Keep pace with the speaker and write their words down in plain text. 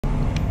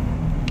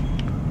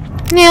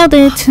Nailed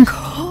it. Of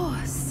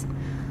course.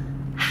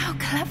 How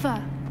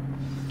clever.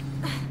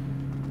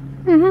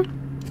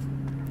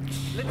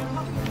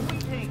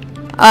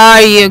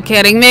 Are you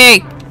kidding me?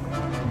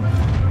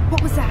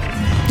 What was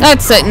that?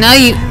 That's it. Now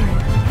you.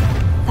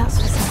 That's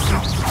what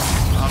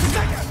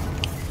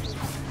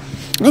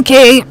it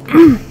Okay.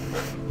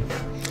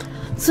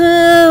 So,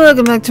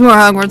 welcome back to more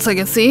Hogwarts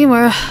Legacy,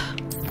 where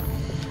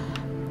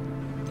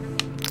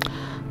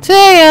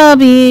today I'll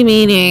be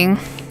meeting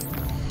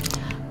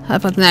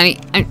with Natty,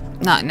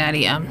 not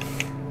Natty,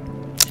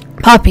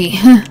 Poppy.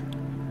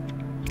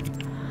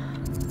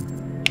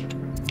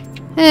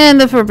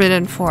 And the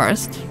Forbidden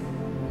Forest.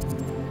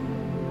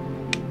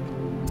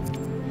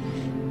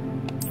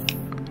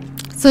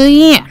 So,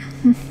 yeah.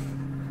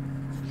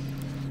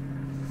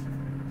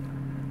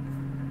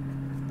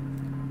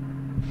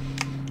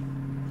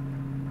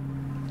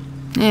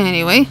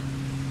 Anyway.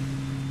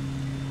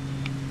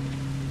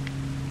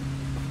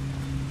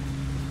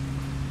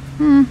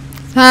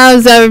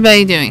 How's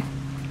everybody doing?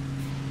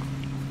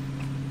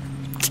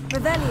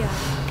 Revelio.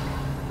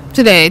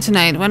 Today,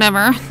 tonight,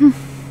 whenever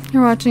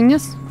you're watching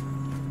this.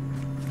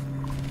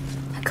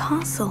 A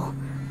castle.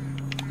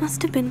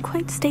 Must have been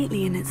quite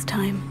stately in its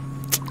time.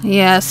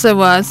 Yes, it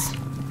was.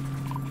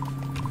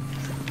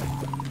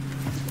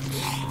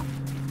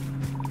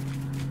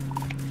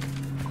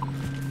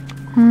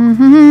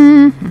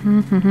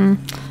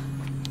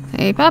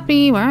 Hey,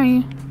 Poppy, where are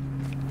you?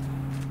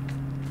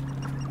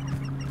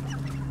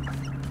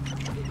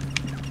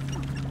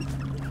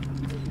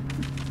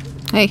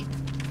 Hey.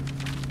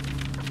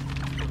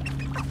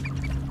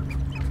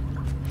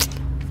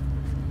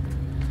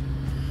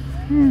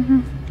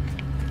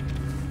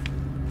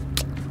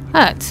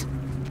 What?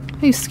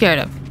 What are you scared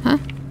of, huh?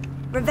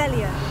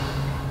 Revelio.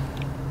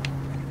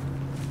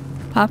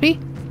 Poppy?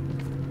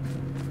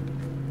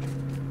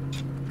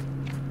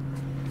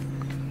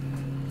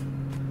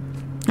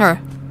 Or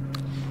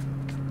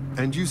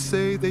And you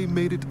say they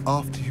made it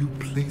after you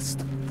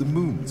placed the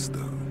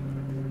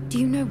moonstone? Do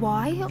you know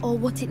why or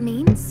what it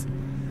means?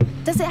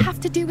 Does it have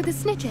to do with the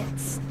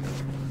Snidgets?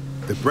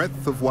 The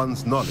breadth of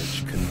one's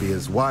knowledge can be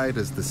as wide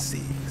as the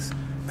seas,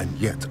 and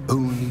yet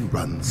only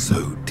run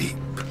so deep.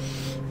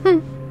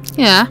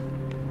 yeah.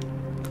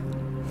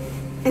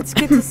 It's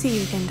good to see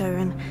you again,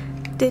 Doran.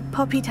 Did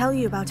Poppy tell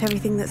you about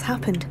everything that's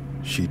happened?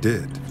 She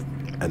did,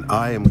 and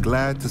I am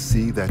glad to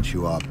see that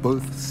you are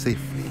both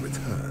safely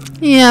returned.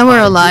 Yeah, we're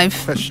I alive.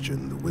 don't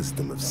question the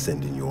wisdom of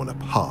sending you on a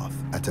path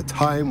at a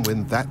time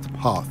when that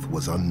path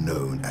was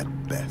unknown at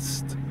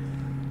best,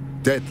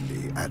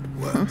 deadly at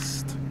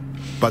worst.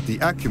 But the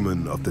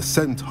acumen of the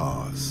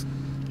Centaurs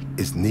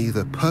is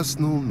neither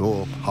personal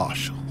nor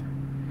partial.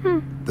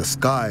 The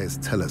skies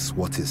tell us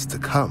what is to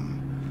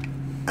come,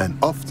 and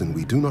often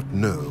we do not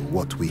know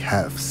what we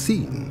have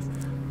seen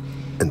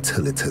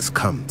until it has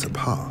come to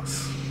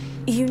pass.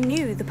 You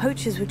knew the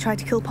poachers would try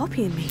to kill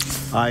Poppy and me.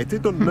 I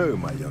did not know,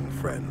 my young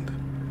friend,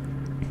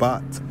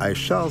 but I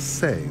shall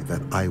say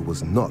that I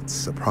was not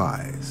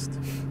surprised.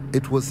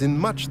 It was in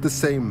much the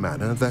same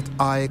manner that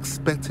I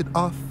expected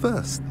our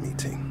first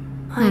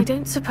meeting. I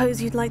don't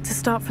suppose you'd like to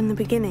start from the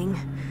beginning.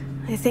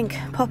 I think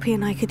Poppy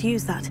and I could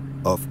use that.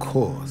 Of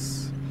course.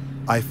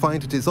 I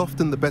find it is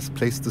often the best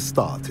place to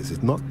start, is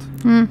it not?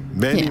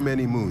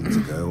 Many moons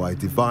ago, I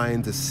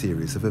divined a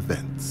series of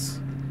events.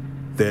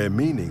 Their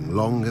meaning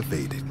long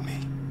evaded me,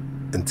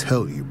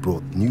 until you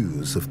brought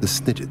news of the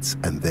Snidgets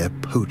and their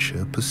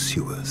poacher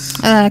pursuers.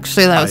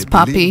 Actually, that was I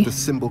Poppy. believe the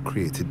symbol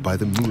created by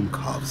the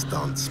Mooncalves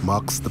dance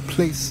marks the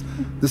place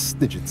the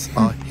Snidgets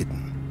are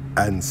hidden.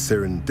 And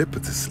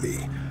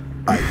serendipitously,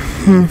 I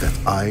believe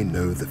that I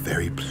know the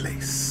very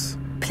place.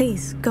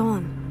 Please, go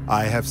on.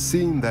 I have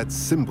seen that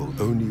symbol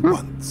only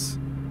once,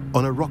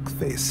 on a rock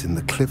face in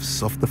the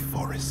cliffs of the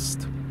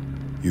forest.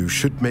 You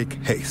should make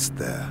haste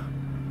there.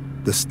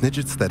 The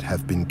Snidgets that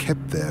have been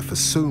kept there for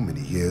so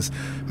many years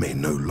may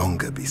no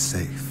longer be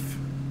safe.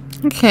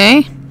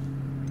 Okay.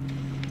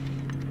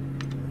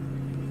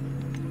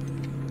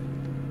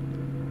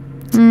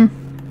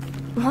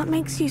 What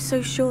makes you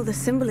so sure the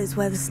symbol is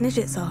where the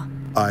Snidgets are?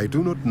 I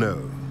do not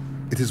know.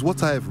 It is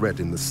what I have read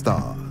in the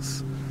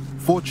stars.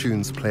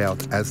 Fortunes play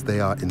out as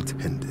they are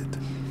intended.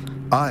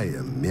 I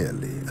am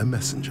merely a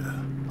messenger.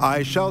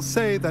 I shall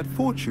say that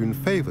fortune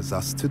favors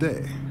us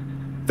today.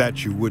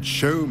 That you would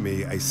show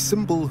me a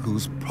symbol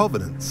whose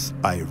provenance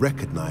I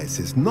recognize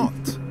is not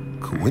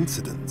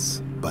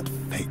coincidence, but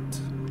fate.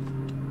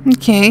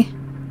 Okay.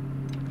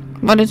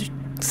 What is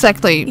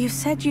exactly? You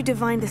said you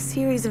divined a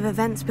series of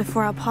events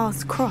before our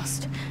paths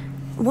crossed.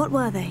 What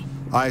were they?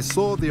 I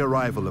saw the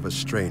arrival of a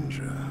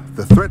stranger,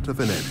 the threat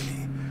of an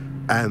enemy,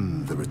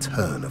 and the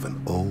return of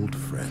an old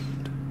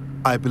friend.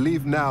 I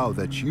believe now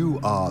that you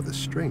are the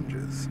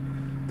strangers,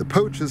 the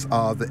poachers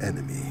are the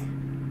enemy,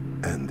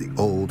 and the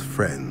old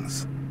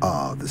friends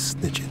are the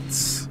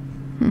Snidgets.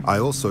 I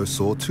also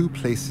saw two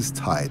places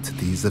tied to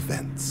these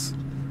events: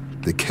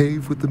 the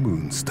cave with the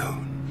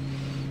moonstone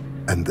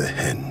and the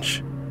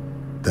henge.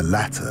 The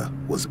latter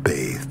was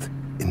bathed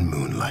in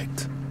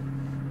moonlight.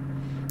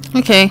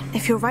 Okay.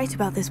 If you're right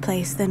about this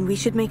place, then we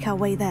should make our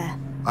way there.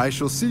 I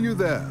shall see you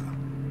there.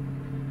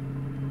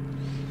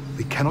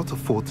 We cannot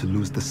afford to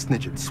lose the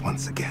Snidgets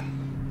once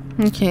again.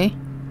 Okay.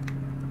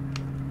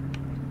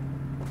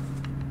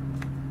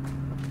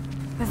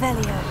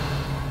 Revelio.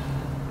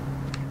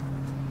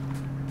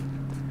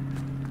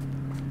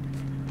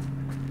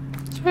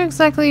 Where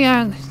exactly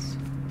are these?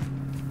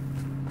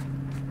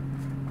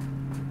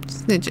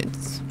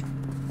 Snidgets.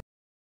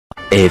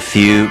 A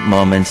few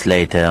moments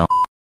later.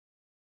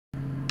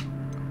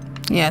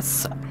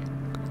 Yes.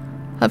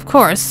 Of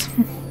course.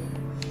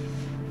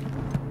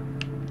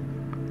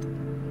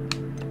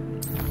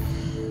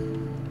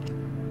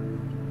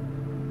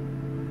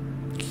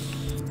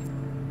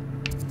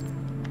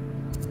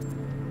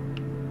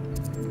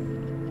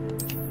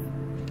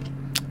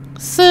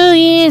 So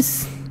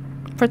yes.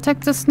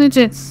 Protect the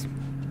Snidgets.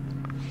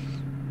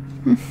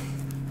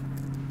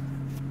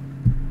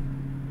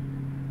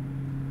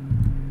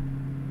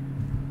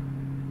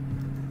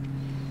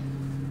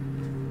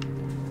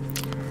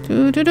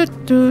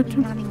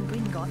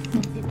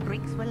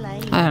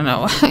 I don't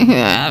know why I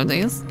have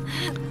these.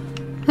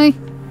 Hey.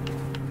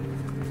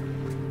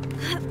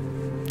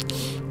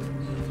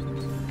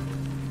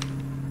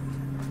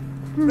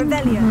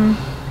 Revelio.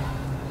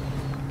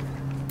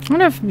 I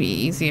wonder if it'd be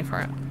easier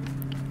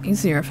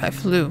if I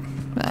flew.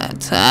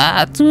 But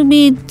it would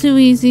be too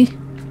easy.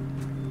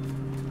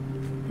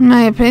 In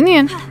my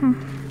opinion.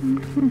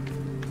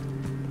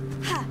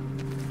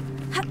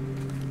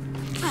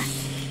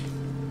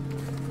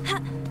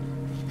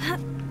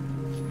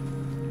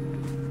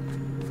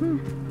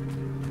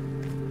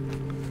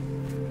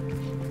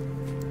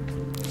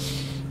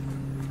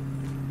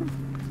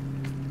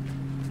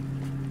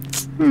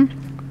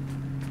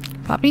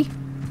 Poppy?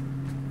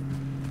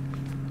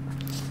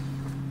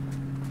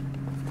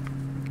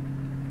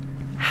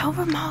 How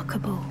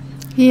remarkable.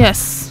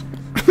 Yes.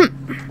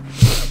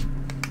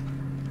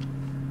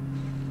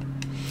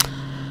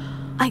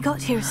 I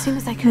got here as soon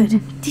as I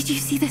could. Did you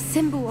see the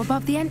symbol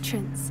above the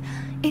entrance?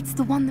 It's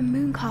the one the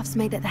mooncalves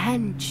made at the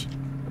henge.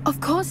 Of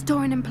course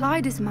Doran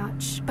implied as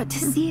much, but to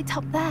see it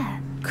up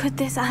there... Could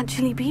this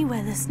actually be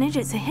where the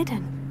Snidgets are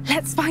hidden?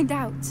 Let's find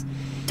out.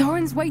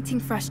 Doran's waiting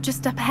for us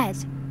just up ahead.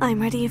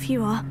 I'm ready if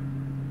you are.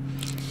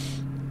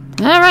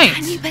 Alright.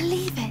 Can you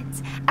believe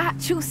it?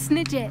 Actual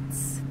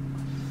Snidgets.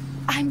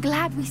 I'm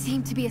glad we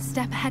seem to be a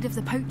step ahead of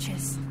the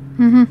poachers.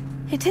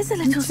 It is a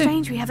little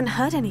strange we haven't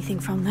heard anything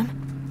from them.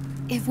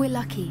 If we're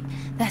lucky,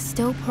 they're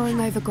still poring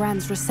over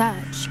Gran's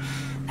research.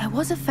 There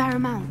was a fair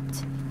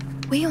amount.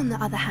 We, on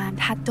the other hand,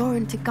 had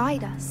Doran to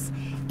guide us.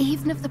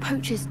 Even if the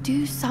poachers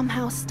do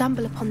somehow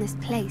stumble upon this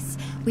place,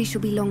 we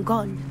shall be long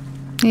gone.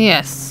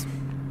 Yes.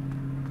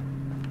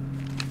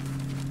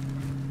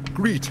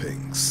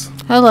 Greetings.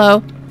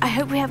 Hello. I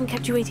hope we haven't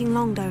kept you waiting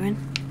long, Doran.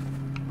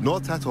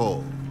 Not at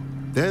all.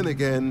 Then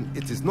again,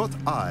 it is not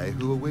I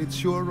who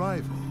awaits your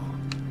arrival.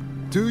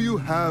 Do you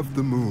have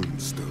the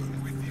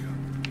moonstone with you?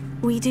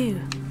 We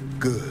do.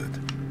 Good.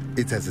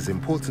 It is as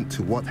important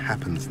to what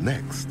happens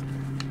next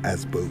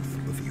as both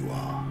of you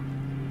are.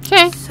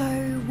 Okay. So,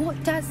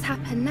 what does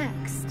happen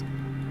next?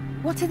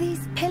 What are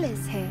these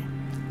pillars here?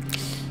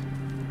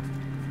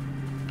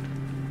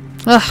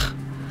 Ugh.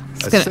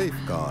 A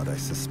safeguard, I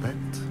suspect.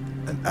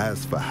 And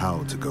as for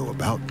how to go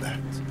about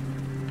that,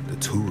 the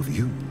two of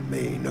you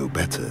may know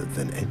better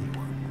than anyone.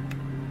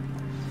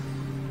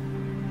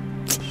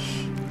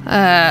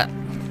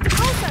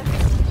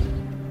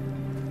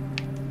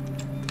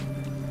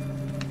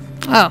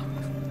 Oh.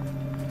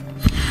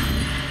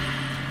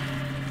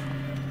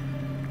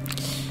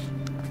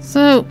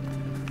 So.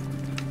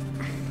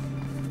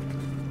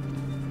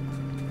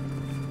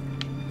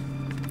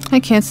 I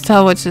can't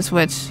tell which is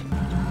which.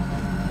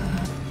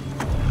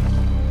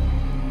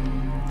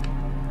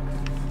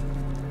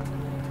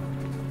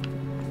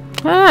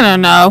 I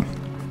don't know.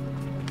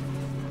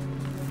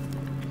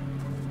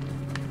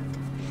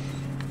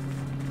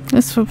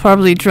 This will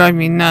probably drive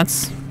me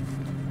nuts.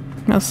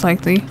 Most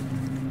likely.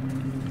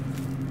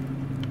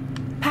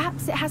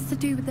 Perhaps it has to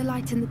do with the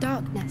light and the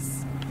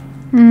darkness.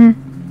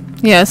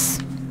 Yes.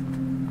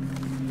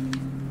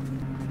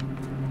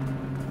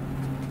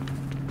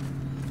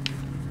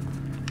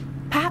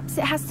 Perhaps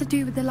it has to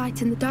do with the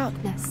light and the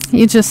darkness.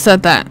 You just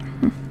said that.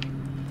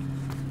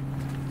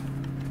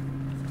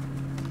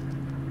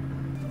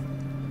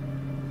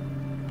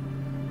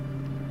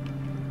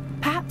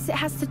 Perhaps it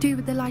has to do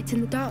with the light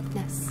and the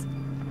darkness.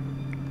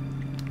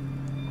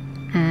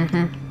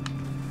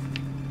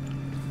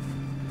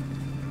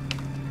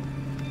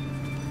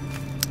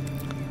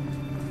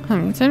 How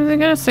many times are they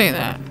gonna say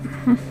that?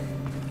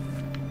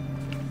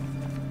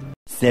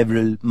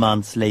 Several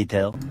months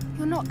later.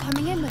 You're not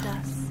coming in with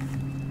us.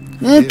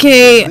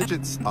 Okay. If the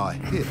Snidgets are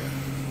here,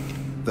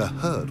 the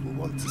herd will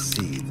want to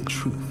see the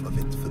truth of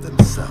it for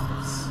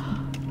themselves.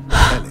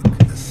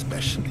 Alec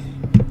especially.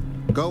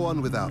 Go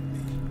on without me.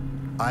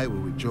 I will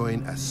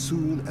rejoin as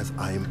soon as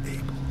I am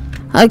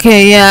able.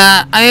 Okay,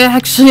 yeah. I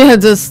actually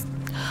had to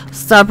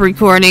stop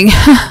recording.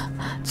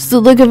 Just to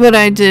look at what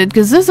I did,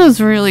 because this was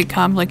really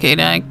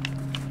complicated. I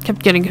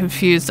kept getting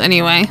confused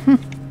anyway.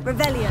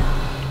 Revelio.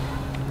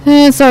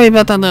 Sorry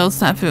about that little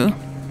snafu.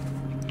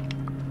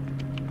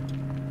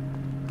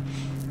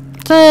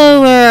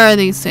 So, where are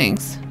these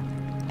things?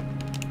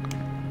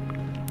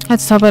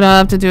 Let's hope I don't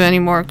have to do any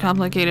more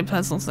complicated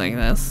puzzles like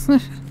this.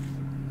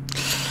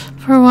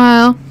 For a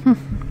while.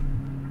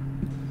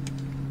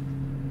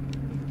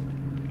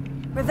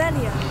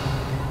 Revelio.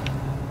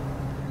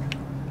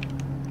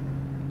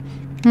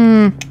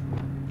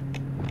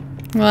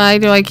 Why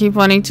do I keep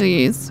wanting to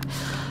use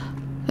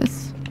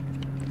this?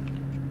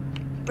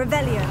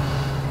 Revelio.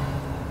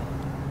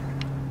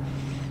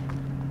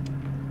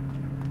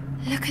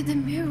 Look at the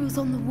murals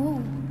on the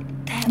wall.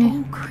 They're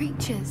all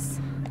creatures.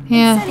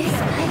 Yeah. This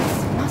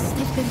place must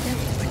have been built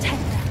to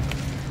protect them.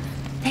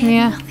 They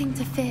have nothing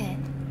to fear.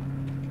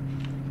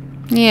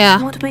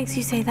 Yeah. What makes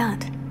you say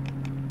that?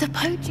 The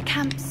poacher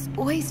camps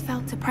always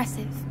felt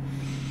oppressive.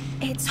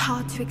 It's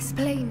hard to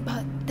explain,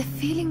 but the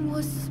feeling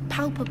was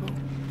palpable.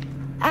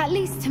 At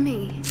least to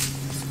me.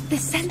 The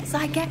sense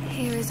I get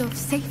here is of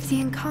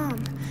safety and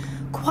calm.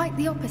 Quite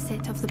the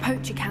opposite of the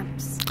poacher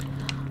camps.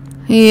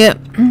 Yep.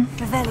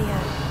 Revelio.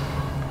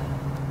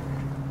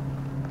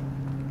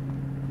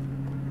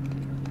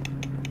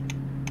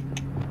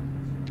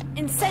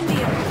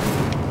 Incendio.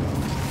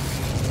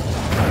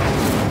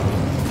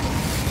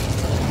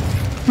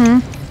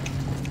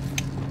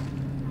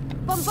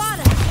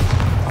 Bombada.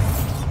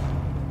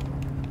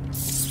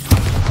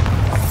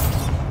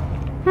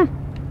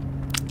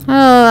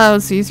 Oh, that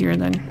was easier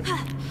then.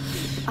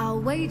 I'll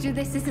wager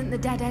this isn't the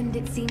dead end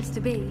it seems to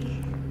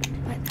be.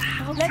 But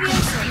how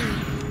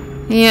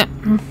Yep.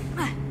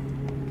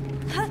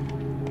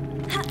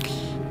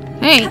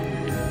 Hey.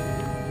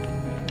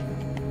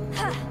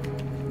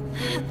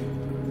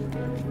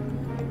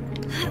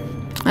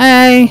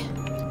 Hey.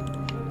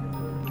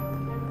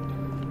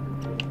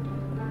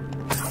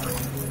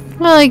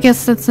 Well, I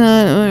guess that's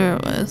not where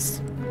it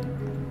was.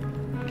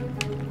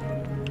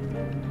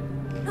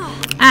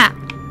 Ah.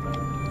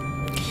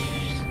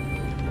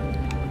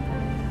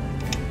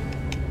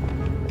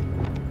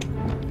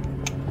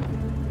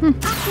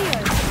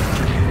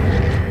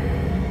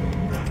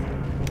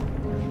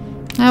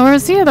 Now,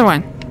 where's the other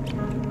one?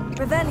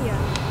 Revelio.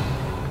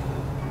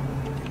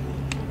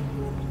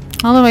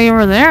 All the way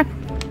over there?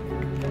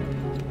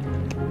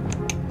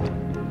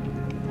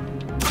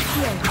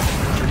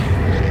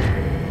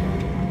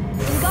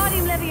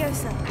 Wingardium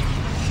Leviosa.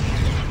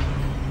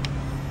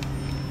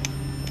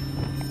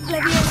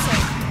 Leviosa.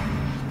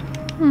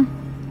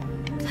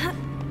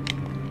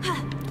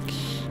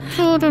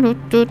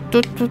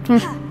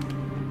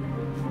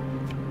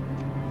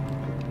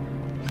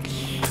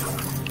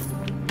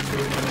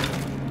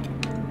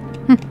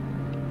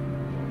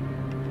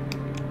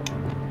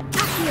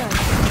 Accio.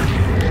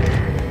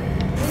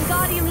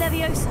 Wingardium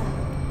Leviosa.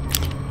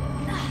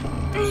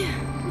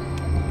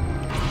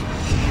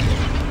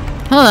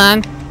 Hold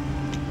on.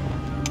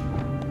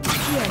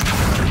 Accio.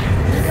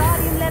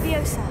 Wingardium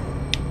Leviosa.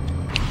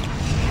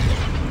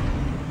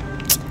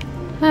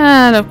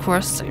 And of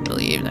course, I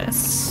believe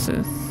this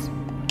is...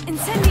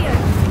 Incendio.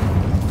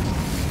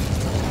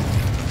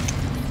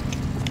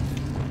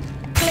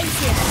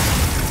 Glacier.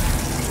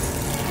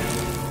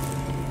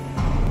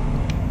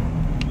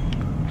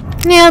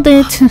 Nailed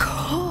it. Of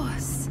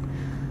course.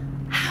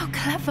 How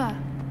clever.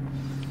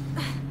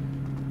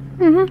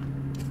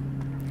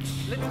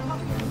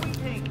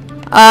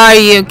 Are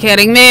you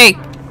kidding me?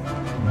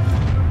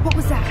 What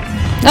was that?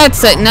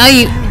 That's it. Now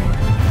you...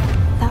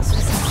 That's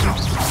what's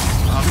happening.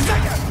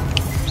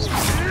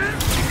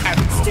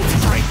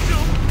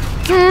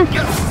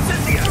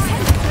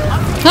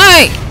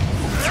 Hey!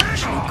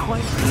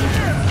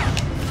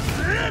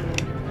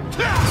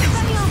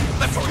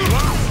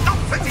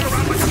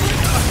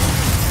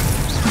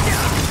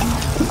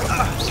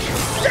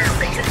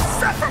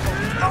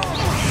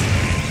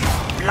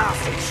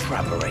 Blasted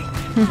shrubbery.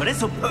 But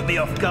this'll put me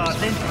off guard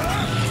then.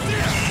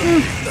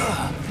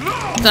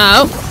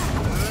 No.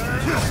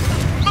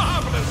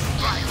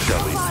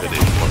 Shall we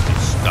finish what we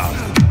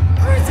started?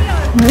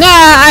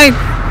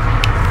 Nah,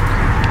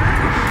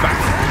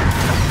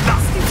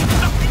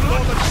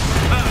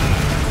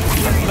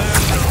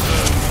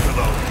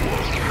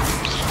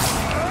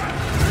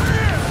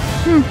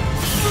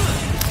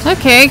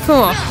 Okay,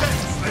 cool.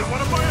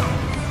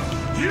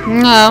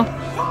 No.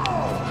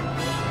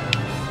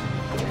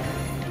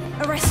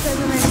 Arresto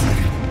Memento.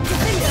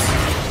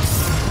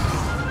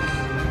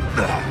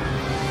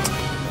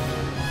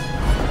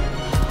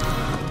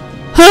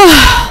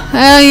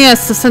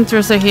 Yes, the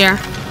Centaurs are here.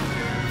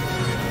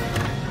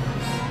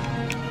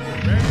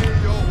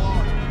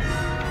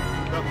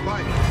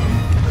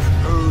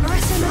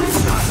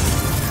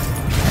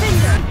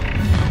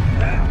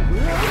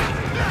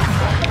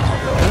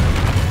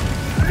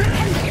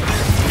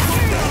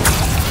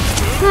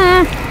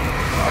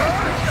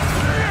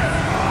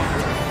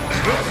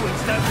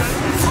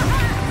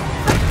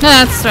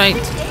 That's right.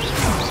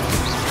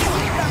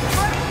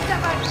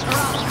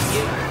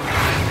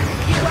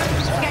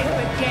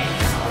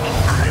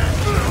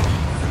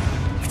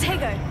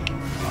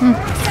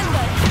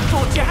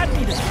 Thought you had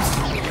me there.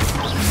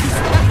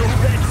 You're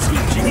red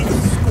teaching in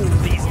school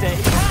these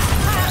days.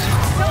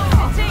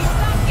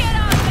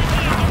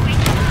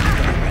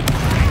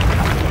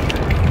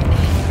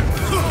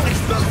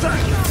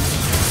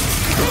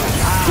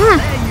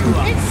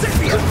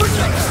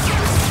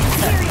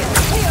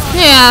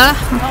 Ah!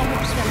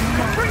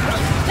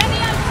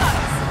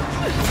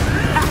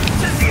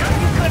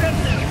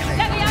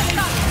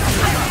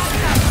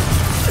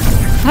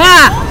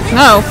 Ah!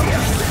 No!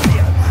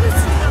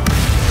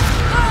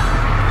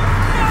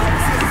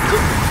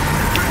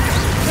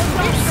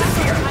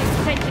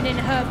 In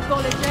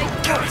herbology.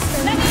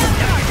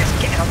 Just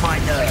get on my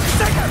nerves.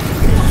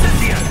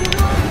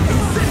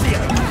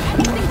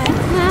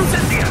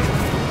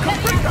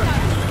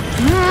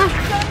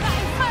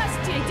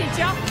 Did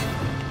ya?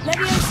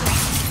 Leviosa,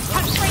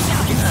 have free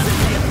now.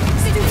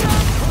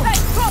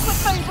 That's proper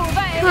people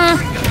there.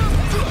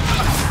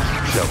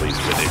 Shall we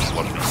finish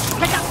one?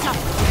 Reductor.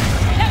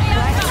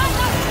 Leviosa.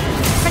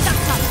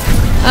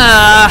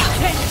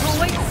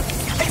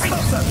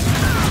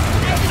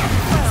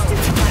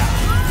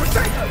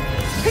 Reductor.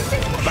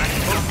 Back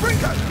for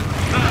Brinko.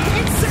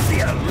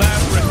 Incendio.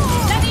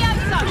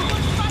 Leviosa.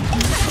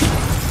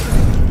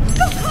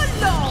 Look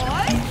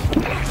alive.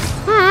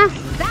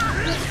 That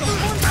was the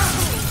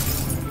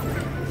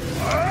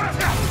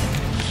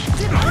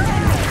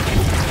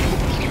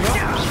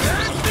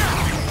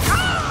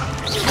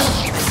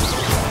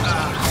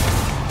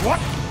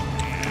What?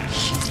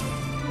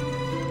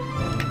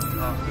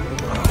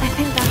 I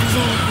think that was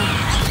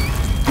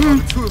all.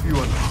 The two of you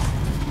are now.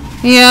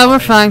 Yeah, we're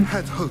fine. I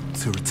had hoped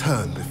to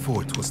return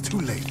before it was too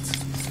late.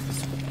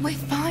 We're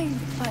fine,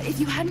 but if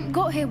you hadn't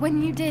got here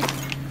when you did,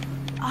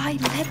 I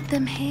led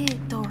them here,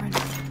 Doran.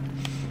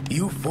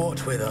 You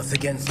fought with us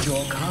against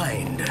your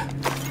kind.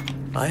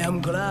 I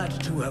am glad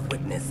to have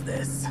witnessed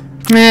this.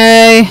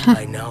 Hey.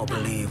 I now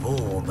believe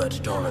all that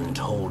Doran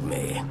told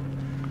me.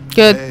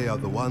 Good. They are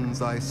the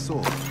ones I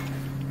saw.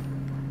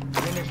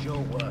 Finish your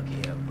work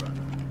here,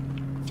 brother.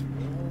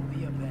 All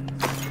the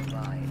events of the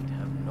mind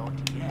have not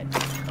yet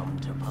come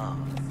to pass.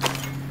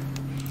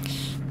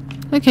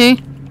 Okay.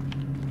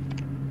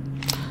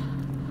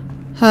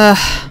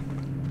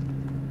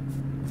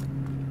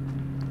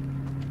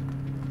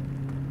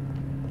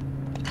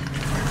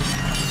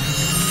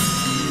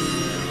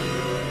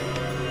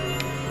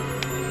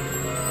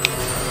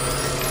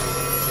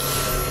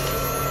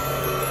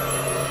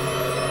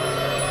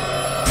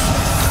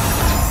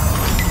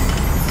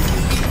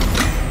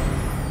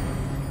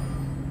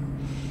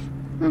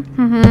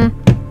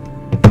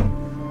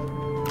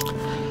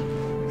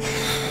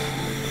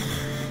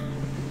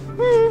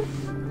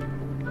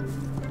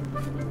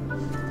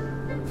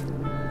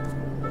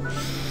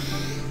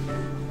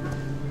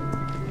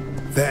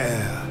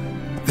 There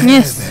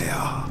Yes. they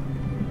are.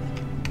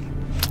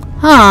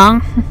 Huh.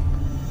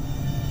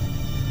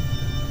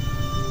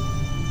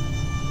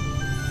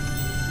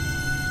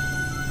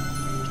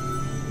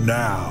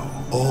 Now,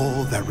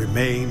 all that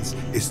remains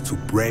is to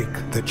break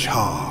the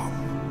charm.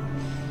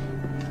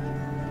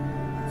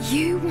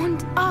 You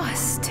want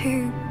us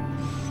to?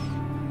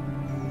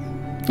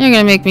 You're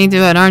gonna make me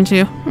do it, aren't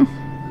you?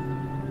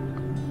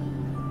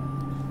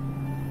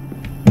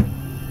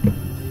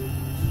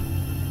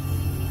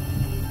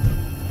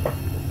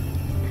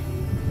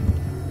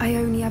 I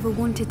only ever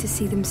wanted to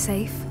see them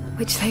safe,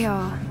 which they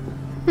are.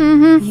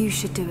 You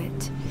should do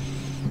it.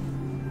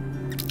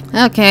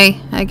 Okay,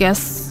 I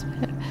guess.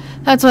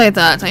 That's what I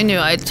thought. I knew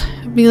I'd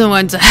be the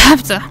one to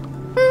have to.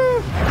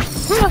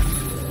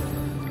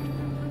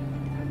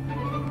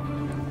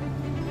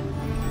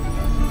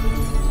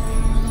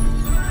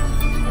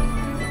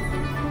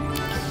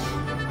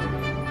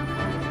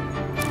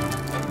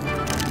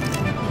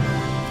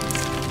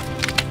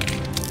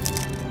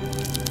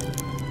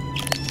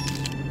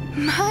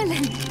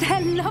 Merlin,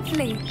 they're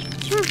lovely.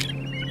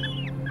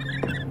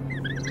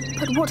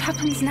 But what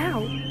happens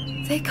now?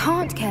 They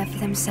can't care for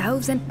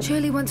themselves, and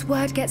surely once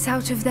word gets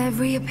out of their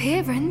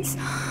reappearance...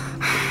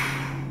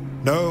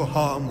 No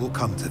harm will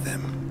come to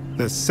them.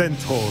 The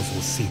Centaurs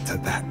will see to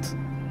that.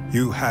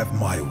 You have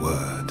my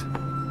word.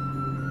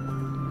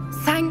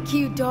 Thank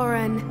you,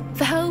 Doran,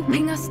 for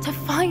helping us to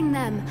find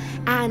them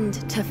and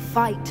to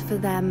fight for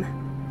them.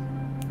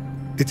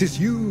 It is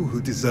you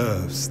who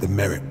deserves the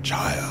merit,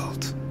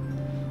 child.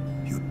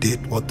 You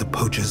did what the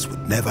poachers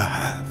would never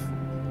have.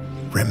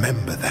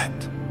 Remember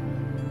that.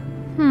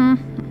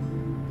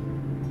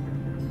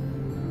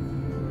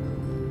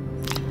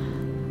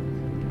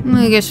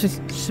 I guess we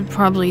should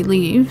probably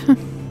leave.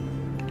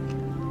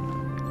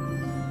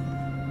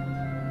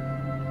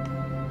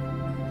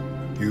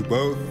 You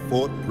both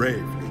fought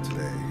bravely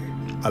today.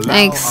 Allow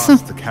Thanks.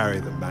 us to carry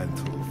the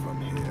mantle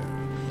from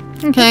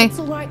here. Okay. It's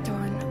all right,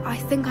 Doran. I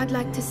think I'd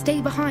like to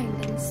stay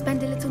behind and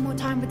spend a little more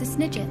time with the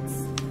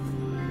Snidgets.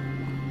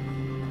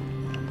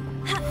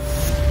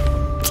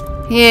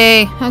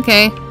 Yay.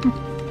 Okay.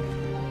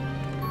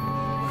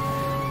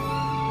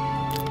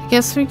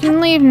 Guess we can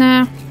leave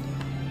now.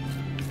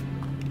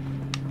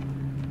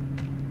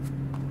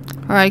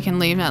 Or I can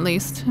leave at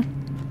least.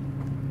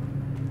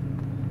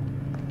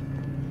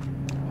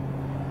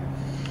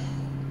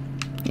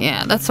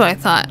 Yeah, that's what I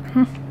thought.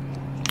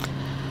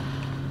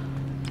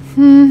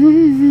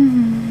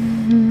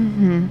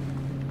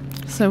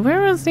 So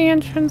where was the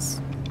entrance?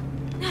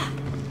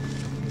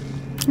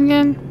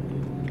 Again?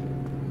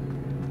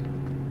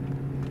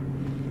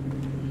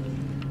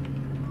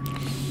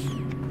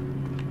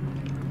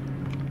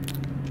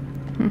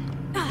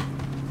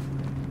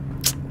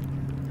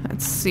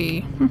 Let's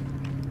see.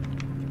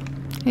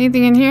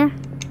 Anything in here?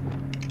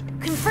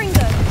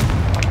 Confringo.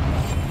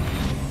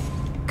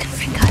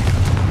 Confringo.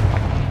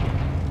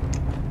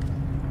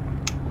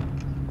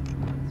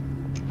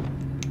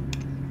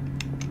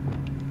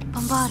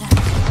 Bombarda.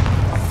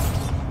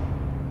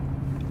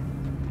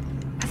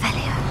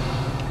 Revelio.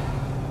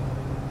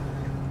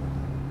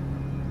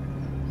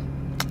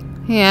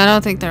 Yeah, I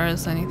don't think there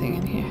is anything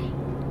in here.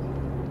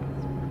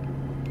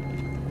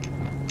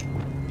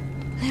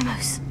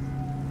 Lumos.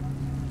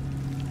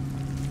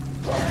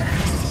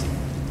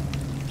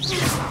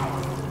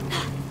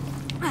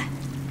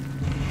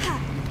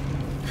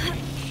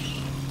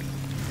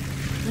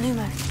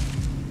 Lumos.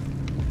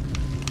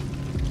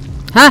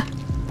 Huh?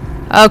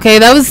 Okay,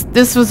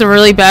 this was a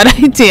really bad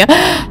idea.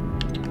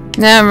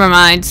 Never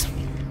mind.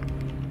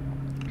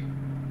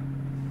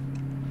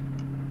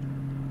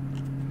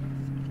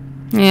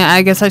 Yeah,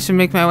 I guess I should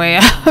make my way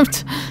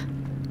out.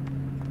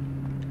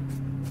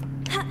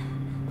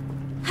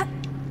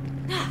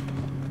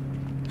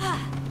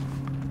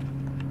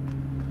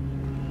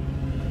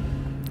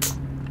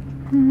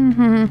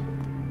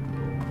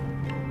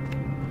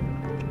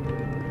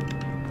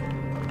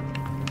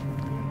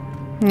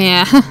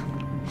 Yeah.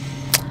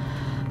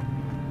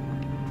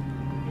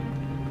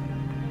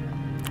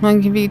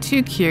 One can be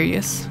too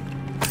curious.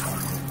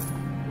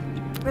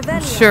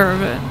 I'm sure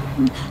of it.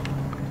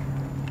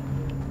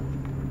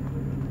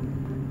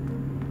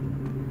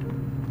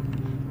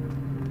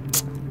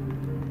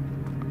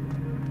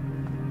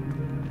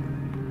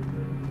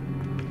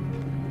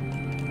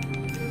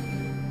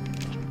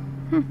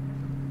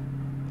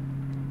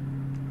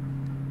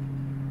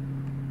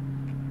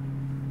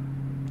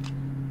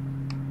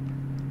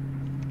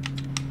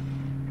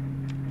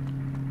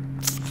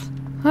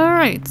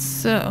 Alright,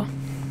 so.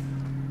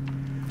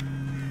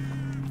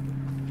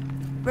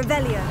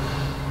 Revelio.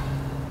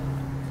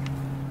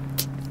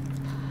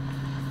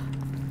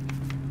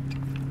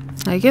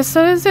 I guess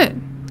that is it.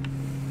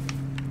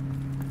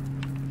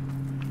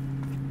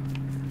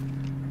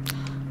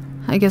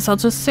 I guess I'll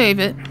just save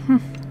it.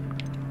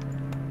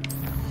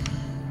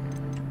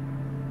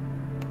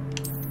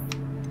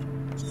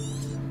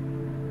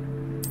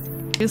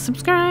 You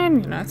subscribe,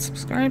 you're not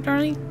subscribed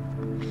already.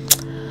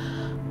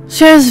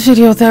 Share this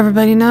video with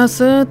everybody now,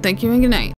 so thank you and good night.